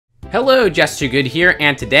Hello, Just Too Good here,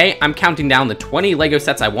 and today I'm counting down the 20 LEGO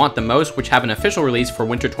sets I want the most, which have an official release for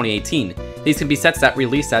Winter 2018. These can be sets that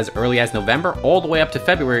release as early as November all the way up to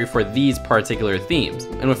February for these particular themes.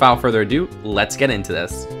 And without further ado, let's get into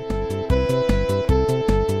this.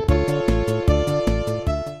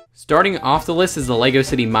 Starting off the list is the LEGO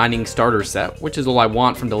City Mining Starter Set, which is all I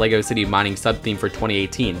want from the LEGO City Mining sub-theme for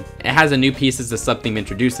 2018. It has the new pieces the sub-theme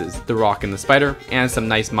introduces, the Rock and the Spider, and some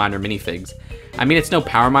nice miner minifigs. I mean, it's no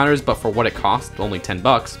power miners, but for what it costs, only 10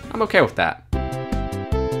 bucks, I'm okay with that.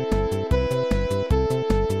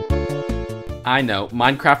 I know,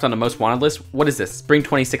 Minecraft on the most wanted list? What is this, spring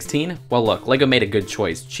 2016? Well look, LEGO made a good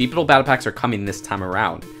choice. Cheap little battle packs are coming this time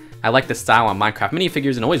around. I like the style on Minecraft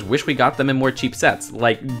minifigures and always wish we got them in more cheap sets.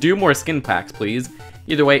 Like, do more skin packs, please.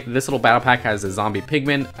 Either way, this little battle pack has a zombie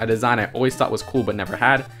pigman, a design I always thought was cool but never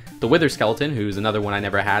had, the Wither skeleton, who's another one I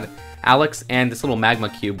never had, Alex, and this little magma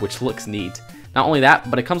cube, which looks neat. Not only that,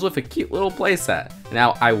 but it comes with a cute little playset.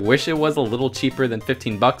 Now, I wish it was a little cheaper than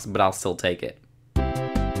 15 bucks, but I'll still take it.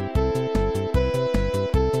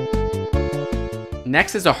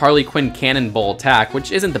 Next is a Harley Quinn Cannonball Attack,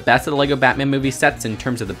 which isn't the best of the LEGO Batman movie sets in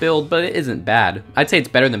terms of the build, but it isn't bad. I'd say it's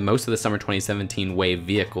better than most of the summer 2017 wave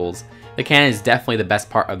vehicles. The cannon is definitely the best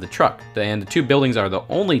part of the truck, and the two buildings are the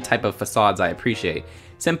only type of facades I appreciate.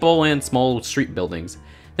 Simple and small street buildings.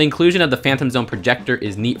 The inclusion of the Phantom Zone projector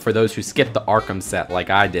is neat for those who skipped the Arkham set like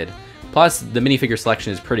I did. Plus, the minifigure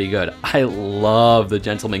selection is pretty good. I love the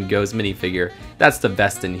Gentleman Ghost minifigure. That's the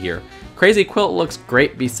best in here. Crazy Quilt looks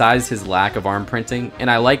great besides his lack of arm printing, and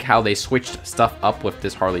I like how they switched stuff up with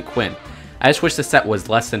this Harley Quinn. I just wish the set was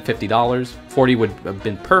less than $50. $40 would have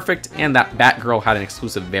been perfect, and that Batgirl had an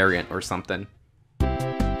exclusive variant or something.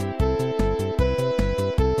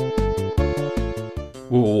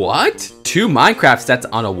 What? 2 Minecraft sets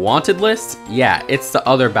on a wanted list? Yeah, it's the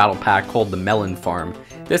other battle pack called the Melon Farm.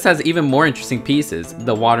 This has even more interesting pieces,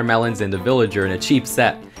 the watermelons and the villager in a cheap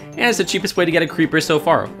set. And it's the cheapest way to get a creeper so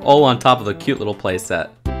far, all on top of a cute little playset.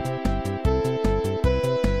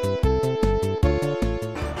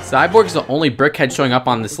 Cyborg's the only Brickhead showing up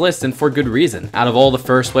on this list, and for good reason. Out of all the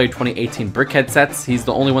first wave 2018 Brickhead sets, he's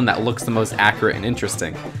the only one that looks the most accurate and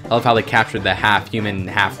interesting. I love how they captured the half-human,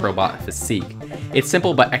 half-robot physique. It's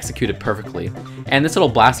simple but executed perfectly. And this little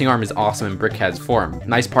blasting arm is awesome in Brickhead's form.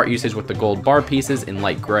 Nice part usage with the gold bar pieces in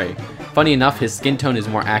light gray. Funny enough, his skin tone is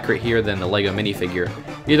more accurate here than the LEGO minifigure.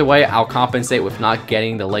 Either way, I'll compensate with not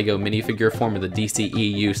getting the LEGO minifigure form of the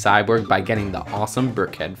DCEU Cyborg by getting the awesome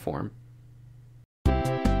Brickhead form.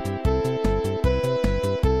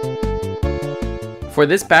 For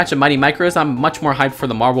this batch of Mighty Micros, I'm much more hyped for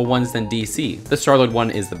the Marvel ones than DC. The Star-Lord one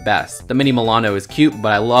is the best. The Mini Milano is cute,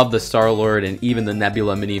 but I love the Star-Lord and even the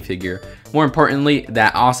Nebula minifigure. More importantly,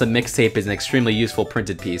 that awesome mixtape is an extremely useful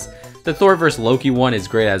printed piece. The Thor vs. Loki one is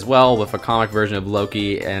great as well, with a comic version of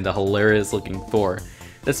Loki and a hilarious looking Thor.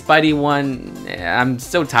 The Spidey one, I'm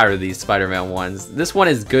so tired of these Spider-Man ones. This one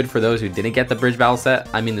is good for those who didn't get the Bridge Battle set.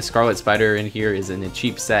 I mean, the Scarlet Spider in here is in a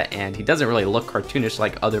cheap set, and he doesn't really look cartoonish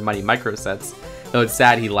like other Mighty Micro sets, though it's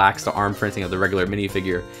sad he lacks the arm printing of the regular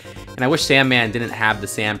minifigure. And I wish Sandman didn't have the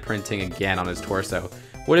sand printing again on his torso.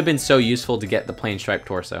 Would have been so useful to get the plain striped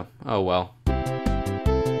torso. Oh well.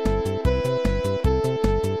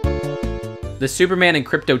 The Superman and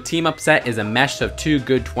Crypto team-up set is a mesh of 2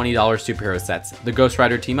 good $20 superhero sets, the Ghost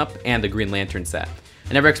Rider team-up and the Green Lantern set.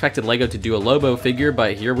 I never expected LEGO to do a Lobo figure,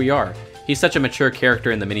 but here we are. He's such a mature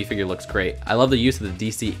character and the minifigure looks great. I love the use of the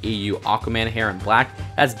DCEU Aquaman hair in black,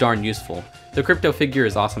 that's darn useful. The Crypto figure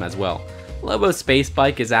is awesome as well. Lobo's space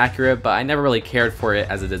bike is accurate, but I never really cared for it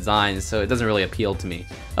as a design, so it doesn't really appeal to me.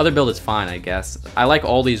 Other build is fine, I guess. I like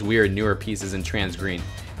all these weird newer pieces in trans green.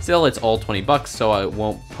 Still, it's all 20 bucks, so it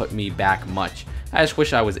won't put me back much. I just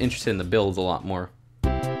wish I was interested in the builds a lot more.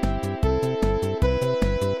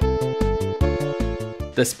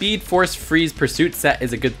 The Speed Force Freeze Pursuit set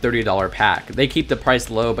is a good $30 pack. They keep the price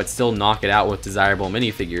low but still knock it out with desirable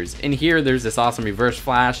minifigures. In here, there's this awesome reverse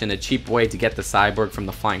flash and a cheap way to get the Cyborg from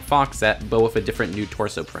the Flying Fox set, but with a different new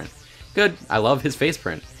torso print. Good, I love his face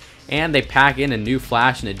print. And they pack in a new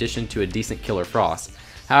Flash in addition to a decent Killer Frost.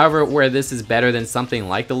 However, where this is better than something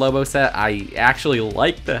like the Lobo set, I actually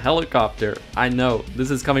like the helicopter. I know,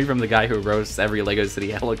 this is coming from the guy who roasts every LEGO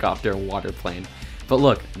City helicopter and water plane. But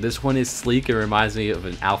look, this one is sleek and reminds me of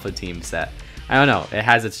an Alpha Team set. I don't know, it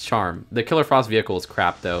has its charm. The Killer Frost vehicle is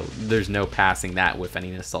crap though, there's no passing that with any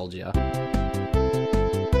nostalgia.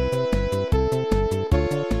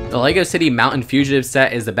 The LEGO City Mountain Fugitive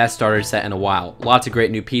set is the best starter set in a while. Lots of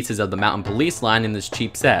great new pieces of the Mountain Police line in this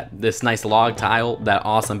cheap set. This nice log tile, that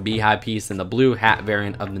awesome beehive piece, and the blue hat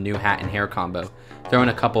variant of the new hat and hair combo. Throw in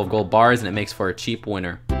a couple of gold bars and it makes for a cheap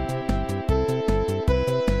winner.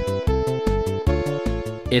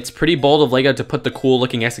 It's pretty bold of LEGO to put the cool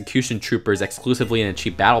looking execution troopers exclusively in a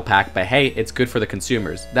cheap battle pack, but hey, it's good for the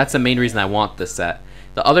consumers. That's the main reason I want this set.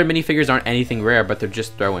 The other minifigures aren't anything rare, but they're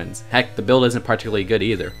just throw-ins. Heck, the build isn't particularly good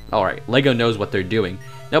either. Alright, LEGO knows what they're doing.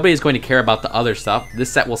 Nobody's going to care about the other stuff.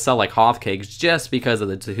 This set will sell like hotcakes just because of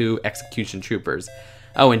the 2 execution troopers.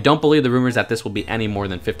 Oh, and don't believe the rumors that this will be any more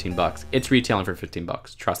than 15 bucks. It's retailing for 15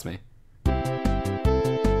 bucks, trust me.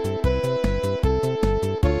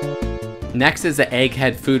 Next is the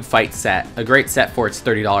Egghead Food Fight set, a great set for its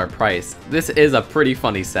 $30 price. This is a pretty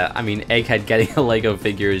funny set. I mean, Egghead getting a LEGO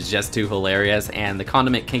figure is just too hilarious, and the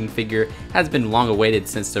Condiment King figure has been long awaited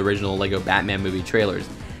since the original LEGO Batman movie trailers.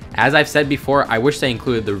 As I've said before, I wish they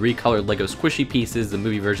included the recolored LEGO squishy pieces the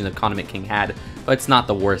movie version of Condiment King had, but it's not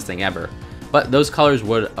the worst thing ever. But those colors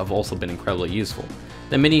would have also been incredibly useful.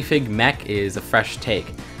 The minifig mech is a fresh take.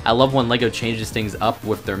 I love when LEGO changes things up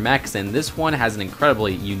with their mechs, and this one has an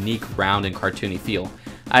incredibly unique, round, and cartoony feel.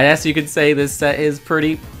 I guess you could say this set is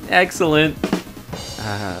pretty excellent.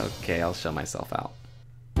 Okay, I'll show myself out.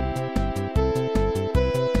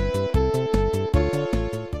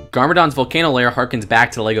 Garmadon's volcano lair harkens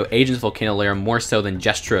back to LEGO Agent's volcano lair more so than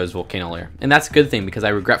Jestro's volcano lair, and that's a good thing because I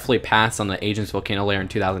regretfully passed on the Agent's volcano lair in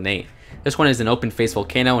 2008. This one is an open-faced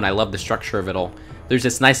volcano, and I love the structure of it all. There's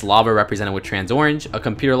this nice lava represented with trans orange, a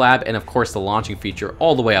computer lab, and of course the launching feature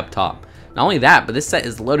all the way up top. Not only that, but this set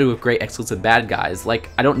is loaded with great exclusive bad guys. Like,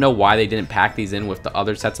 I don't know why they didn't pack these in with the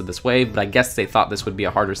other sets of this wave, but I guess they thought this would be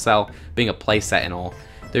a harder sell, being a play set and all.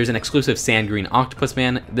 There's an exclusive sand green octopus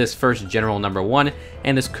man, this first General number 1,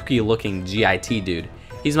 and this cookie looking GIT dude.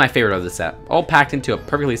 He's my favorite of the set. All packed into a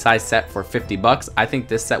perfectly sized set for 50 bucks. I think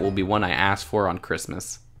this set will be one I asked for on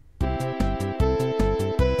Christmas.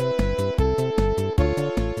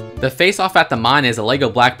 The face-off at the mine is a LEGO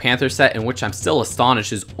Black Panther set in which I'm still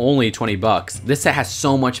astonished is only 20 bucks. This set has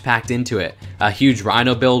so much packed into it. A huge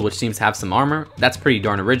rhino build which seems to have some armor, that's pretty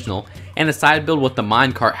darn original, and a side build with the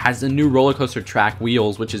minecart has the new roller coaster track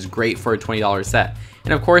wheels which is great for a $20 set.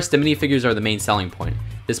 And of course the minifigures are the main selling point.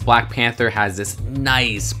 This Black Panther has this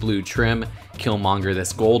nice blue trim, Killmonger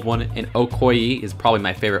this gold one, and Okoye is probably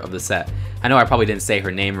my favorite of the set. I know I probably didn't say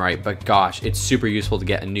her name right, but gosh, it's super useful to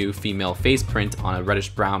get a new female face print on a reddish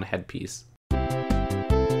brown headpiece.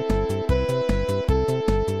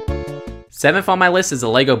 7th on my list is the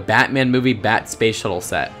LEGO Batman Movie Bat Space Shuttle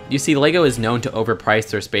set. You see, LEGO is known to overprice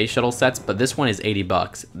their space shuttle sets, but this one is 80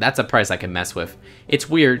 bucks. That's a price I can mess with. It's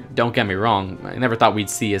weird, don't get me wrong, I never thought we'd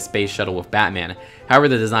see a space shuttle with Batman. However,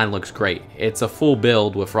 the design looks great. It's a full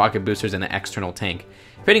build with rocket boosters and an external tank.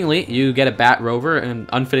 Fittingly, you get a Bat Rover, and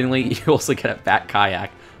unfittingly, you also get a Bat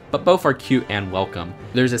Kayak. But both are cute and welcome.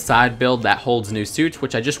 There's a side build that holds new suits,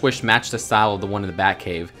 which I just wish matched the style of the one in the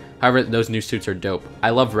Batcave. However, those new suits are dope. I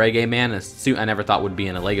love Reggae Man, a suit I never thought would be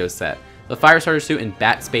in a LEGO set. The Firestarter suit and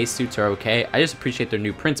Bat Space suits are okay, I just appreciate their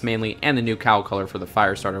new prints mainly, and the new cowl color for the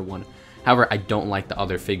Firestarter one. However, I don't like the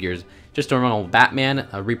other figures. Just a normal Batman,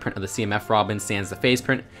 a reprint of the CMF Robin sans the face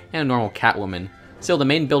print, and a normal Catwoman. Still, the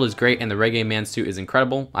main build is great and the Reggae Man suit is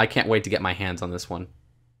incredible. I can't wait to get my hands on this one.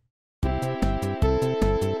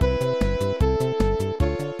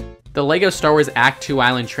 The LEGO Star Wars Act 2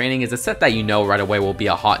 Island Training is a set that you know right away will be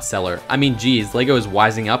a hot seller. I mean, geez, LEGO is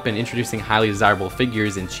wising up and introducing highly desirable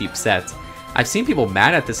figures in cheap sets. I've seen people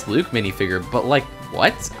mad at this Luke minifigure, but like,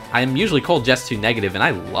 what? I'm usually cold just too negative and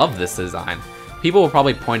I love this design. People will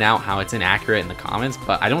probably point out how it's inaccurate in the comments,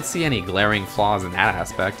 but I don't see any glaring flaws in that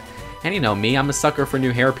aspect. And you know me, I'm a sucker for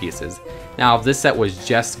new hair pieces. Now, if this set was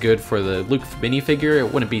just good for the Luke minifigure,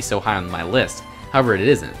 it wouldn't be so high on my list. However, it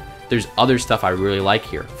isn't. There's other stuff I really like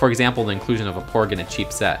here. For example, the inclusion of a Porg in a cheap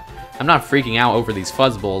set. I'm not freaking out over these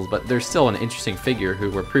fuzzballs, but there's still an interesting figure who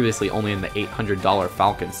were previously only in the $800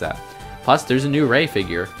 Falcon set. Plus, there's a new Rey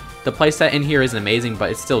figure. The playset in here isn't amazing,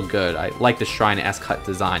 but it's still good. I like the Shrine-esque cut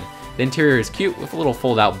design. The interior is cute with a little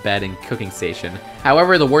fold-out bed and cooking station.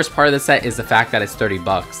 However, the worst part of the set is the fact that it's 30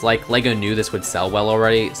 bucks. Like, LEGO knew this would sell well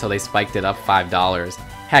already, so they spiked it up $5.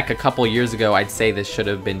 Heck, a couple years ago I'd say this should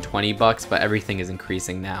have been 20 bucks, but everything is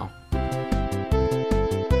increasing now.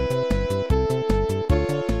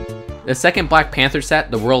 The second Black Panther set,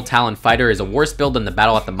 the World Talon Fighter, is a worse build than the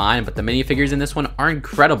Battle at the Mine, but the minifigures in this one are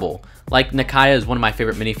incredible. Like, Nakia is one of my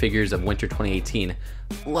favorite minifigures of winter 2018.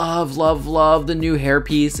 Love, love, love the new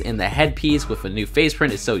hairpiece, and the headpiece with a new face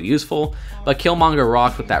print is so useful, but Killmonger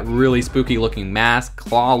rocks with that really spooky looking mask.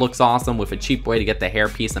 Claw looks awesome with a cheap way to get the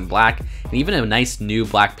hairpiece in black, and even a nice new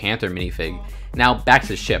Black Panther minifig. Now, back to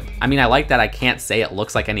the ship. I mean, I like that I can't say it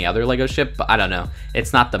looks like any other LEGO ship, but I don't know.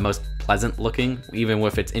 It's not the most pleasant looking, even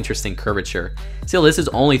with its interesting curvature. Still, this is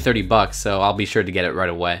only 30 bucks, so I'll be sure to get it right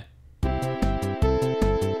away.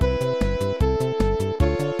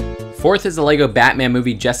 Fourth is the LEGO Batman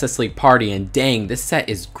Movie Justice League Party, and dang, this set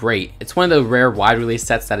is great. It's one of the rare wide release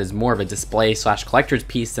sets that is more of a display / collector's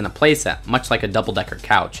piece than a playset, much like a double-decker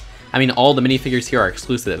couch. I mean, all the minifigures here are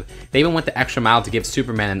exclusive. They even went the extra mile to give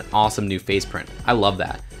Superman an awesome new face print. I love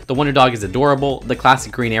that. The Wonder Dog is adorable, the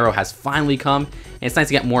classic Green Arrow has finally come, and it's nice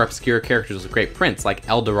to get more obscure characters with great prints like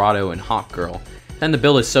El Dorado and Hawk Girl. Then the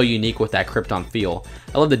build is so unique with that Krypton feel.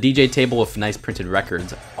 I love the DJ table with nice printed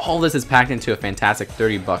records. All this is packed into a fantastic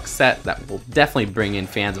 $30 set that will definitely bring in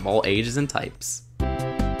fans of all ages and types.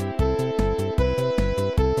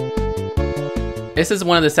 This is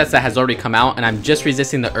one of the sets that has already come out, and I'm just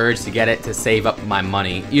resisting the urge to get it to save up my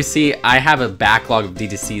money. You see, I have a backlog of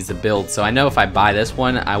DTCs to build, so I know if I buy this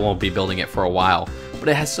one, I won't be building it for a while. But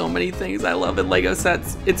it has so many things I love in LEGO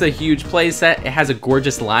sets. It's a huge play set, it has a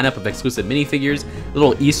gorgeous lineup of exclusive minifigures,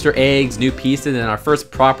 little Easter eggs, new pieces, and our first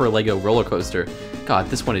proper LEGO roller coaster. God,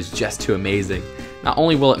 this one is just too amazing. Not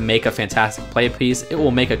only will it make a fantastic play piece, it will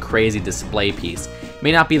make a crazy display piece. It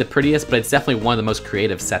may not be the prettiest, but it's definitely one of the most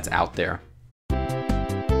creative sets out there.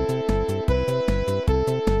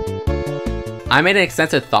 I made an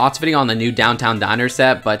extensive thoughts video on the new Downtown Diner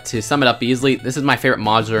set, but to sum it up easily, this is my favorite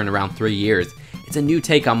modular in around 3 years. It's a new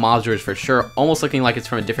take on modulars for sure, almost looking like it's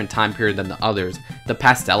from a different time period than the others. The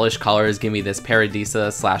pastelish colors give me this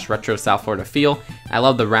Paradisa / retro South Florida feel. I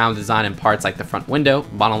love the round design in parts like the front window,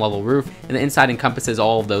 bottom level roof, and the inside encompasses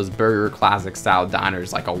all of those burger classic style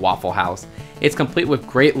diners like a Waffle House. It's complete with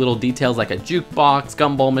great little details like a jukebox,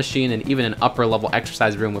 gumball machine, and even an upper level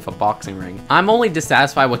exercise room with a boxing ring. I'm only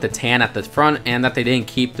dissatisfied with the tan at the front and that they didn't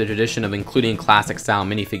keep the tradition of including classic style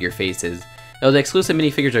minifigure faces. Though the exclusive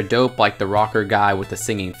minifigures are dope, like the rocker guy with the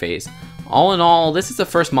singing face. All in all, this is the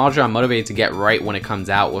first module I'm motivated to get right when it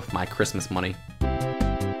comes out with my Christmas money.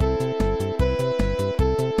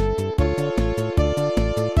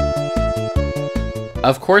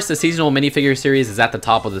 Of course, the seasonal minifigure series is at the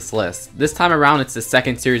top of this list. This time around, it's the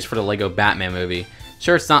second series for the LEGO Batman movie.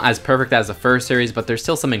 Sure, it's not as perfect as the first series, but there's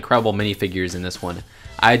still some incredible minifigures in this one.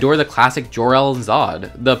 I adore the classic Jor-El and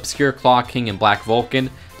Zod, the obscure Claw King and Black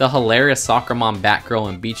Vulcan, the hilarious Soccer Mom Batgirl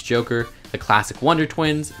and Beach Joker, the classic Wonder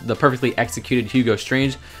Twins, the perfectly executed Hugo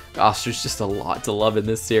Strange. Gosh, there's just a lot to love in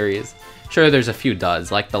this series. Sure, there's a few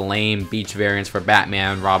duds, like the lame beach variants for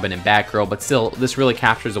Batman, Robin, and Batgirl, but still, this really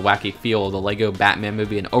captures the wacky feel of the LEGO Batman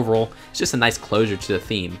movie, and overall, it's just a nice closure to the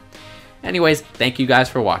theme. Anyways, thank you guys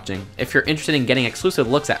for watching. If you're interested in getting exclusive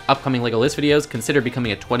looks at upcoming LEGO List videos, consider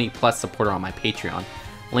becoming a 20+ supporter on my Patreon.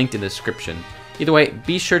 Linked in the description. Either way,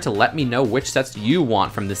 be sure to let me know which sets you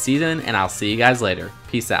want from this season, and I'll see you guys later.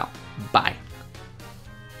 Peace out. Bye.